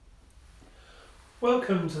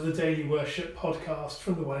Welcome to the Daily Worship podcast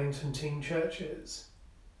from the Wellington Teen Churches.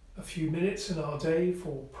 A few minutes in our day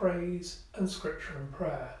for praise and scripture and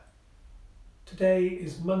prayer. Today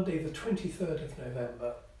is Monday the 23rd of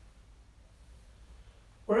November.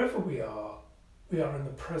 Wherever we are in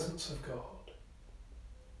the presence of God.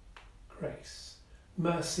 Grace,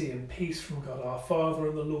 mercy and peace from God our Father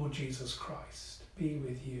and the Lord Jesus Christ be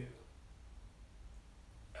with you.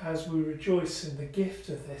 As we rejoice in the gift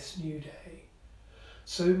of this new day,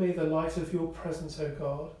 so may the light of your presence, O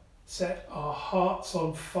God, set our hearts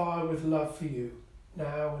on fire with love for you,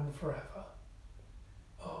 now and forever.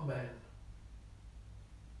 Amen.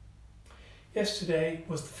 Yesterday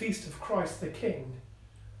was the feast of Christ the King,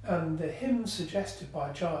 and the hymn suggested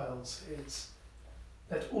by Giles is,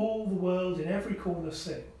 "Let all the world in every corner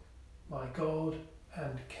sing, my God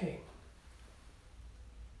and King."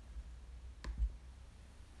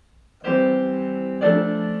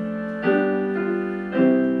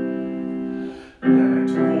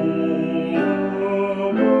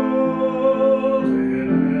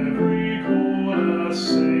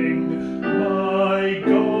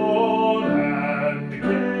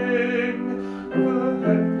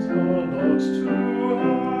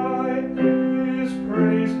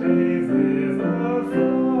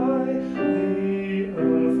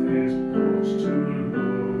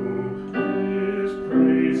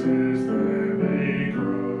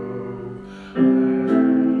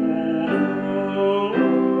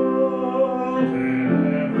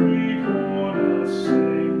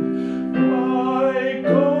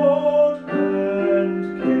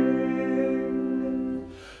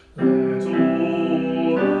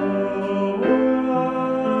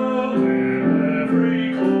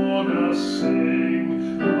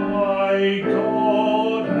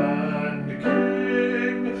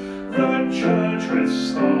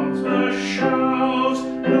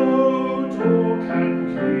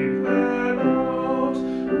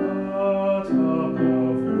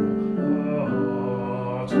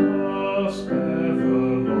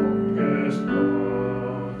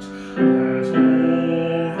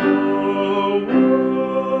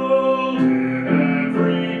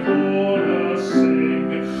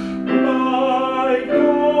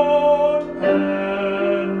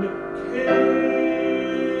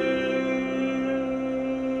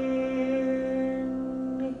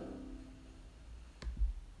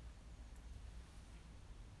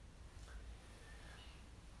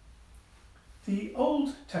 The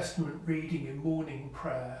Old Testament reading in morning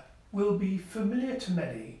prayer will be familiar to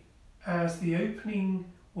many as the opening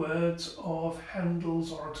words of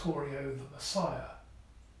Handel's oratorio, The Messiah.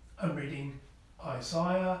 I'm reading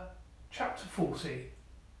Isaiah chapter 40,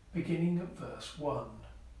 beginning at verse 1.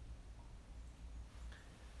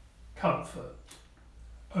 Comfort,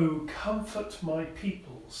 O comfort my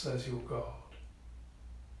people, says your God.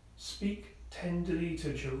 Speak tenderly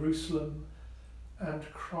to Jerusalem and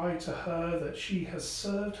cry to her that she has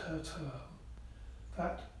served her term,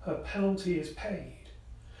 that her penalty is paid,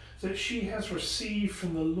 that she has received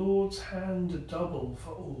from the Lord's hand double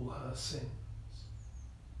for all her sins.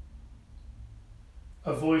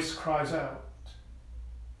 A voice cries out,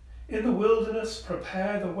 "In the wilderness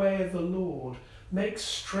prepare the way of the Lord, make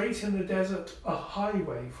straight in the desert a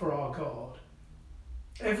highway for our God.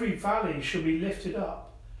 Every valley shall be lifted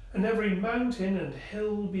up, and every mountain and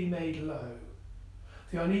hill be made low.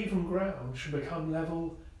 The uneven ground shall become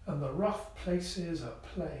level, and the rough places a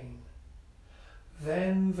plain.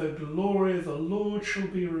 Then the glory of the Lord shall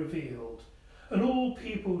be revealed, and all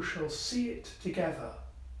people shall see it together,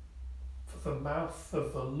 for the mouth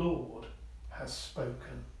of the Lord has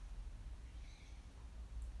spoken."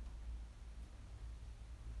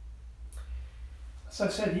 As I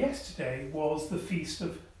said, yesterday was the feast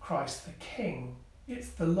of Christ the King. It's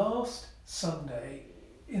the last Sunday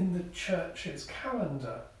in the church's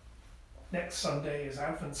calendar. Next Sunday is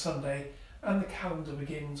Advent Sunday, and the calendar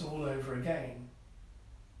begins all over again.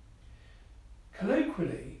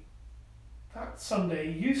 Colloquially, that Sunday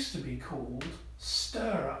used to be called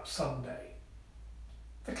Stir-Up Sunday,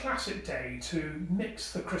 the classic day to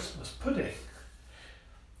mix the Christmas pudding.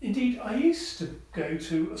 Indeed, I used to go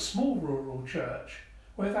to a small rural church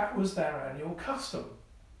where that was their annual custom.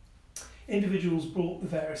 Individuals brought the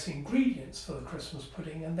various ingredients for the Christmas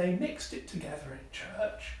pudding and they mixed it together in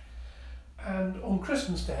church. And on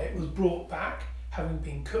Christmas Day it was brought back, having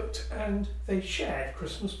been cooked, and they shared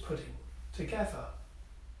Christmas pudding together.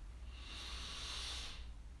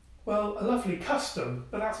 Well, a lovely custom,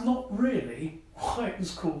 but that's not really why it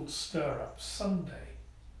was called Stir-Up Sunday.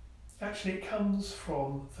 Actually, it comes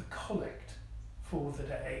from the collect for the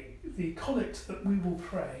day, the collect that we will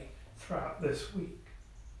pray throughout this week.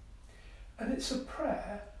 And it's a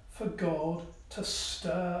prayer for God to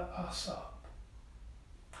stir us up,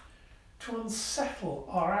 to unsettle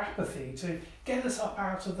our apathy, to get us up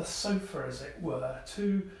out of the sofa, as it were,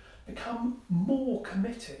 to become more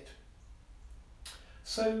committed,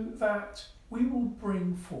 so that we will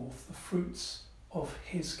bring forth the fruits of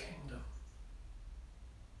his kingdom.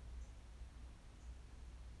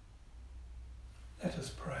 Let us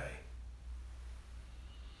pray.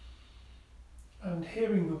 And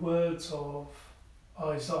hearing the words of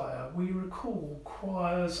Isaiah, we recall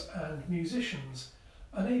choirs and musicians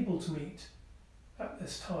unable to meet at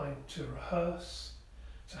this time to rehearse,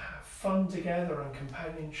 to have fun together and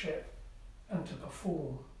companionship, and to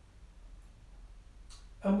perform.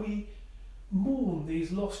 And we mourn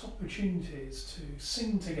these lost opportunities to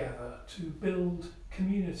sing together, to build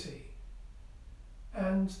community,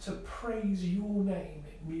 and to praise your name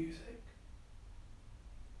in music.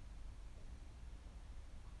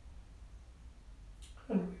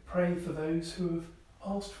 And we pray for those who have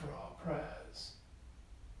asked for our prayers,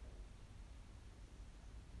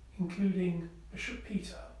 including Bishop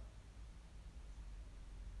Peter.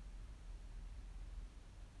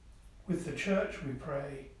 With the Church we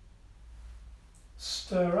pray,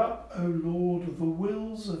 stir up, O Lord, the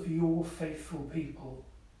wills of your faithful people,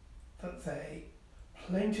 that they,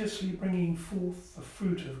 plenteously bringing forth the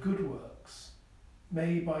fruit of good works,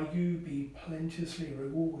 may by you be plenteously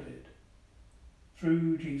rewarded.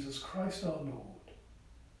 Through Jesus Christ our Lord.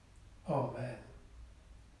 Amen.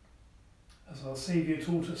 As our Saviour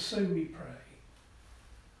taught us, so we pray.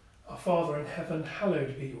 Our Father in heaven,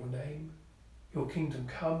 hallowed be your name. Your kingdom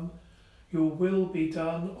come, your will be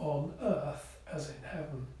done on earth as in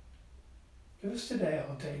heaven. Give us today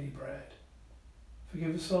our daily bread.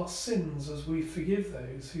 Forgive us our sins as we forgive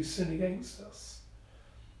those who sin against us.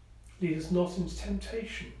 Lead us not into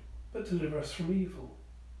temptation, but deliver us from evil.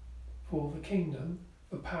 For the kingdom,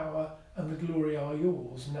 the power, and the glory are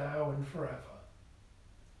yours, now and forever.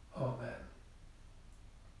 Amen.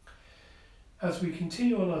 As we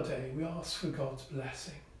continue on our day, we ask for God's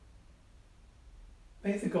blessing.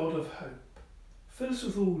 May the God of hope fill us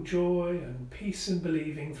with all joy and peace in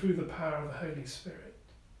believing through the power of the Holy Spirit,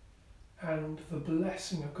 and the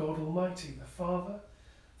blessing of God Almighty, the Father,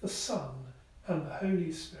 the Son, and the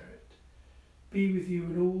Holy Spirit be with you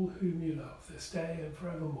and all whom you love this day and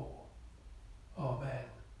forevermore. Amen.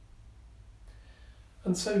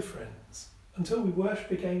 And so, friends, until we worship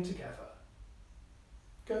again together,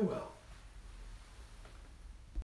 go well.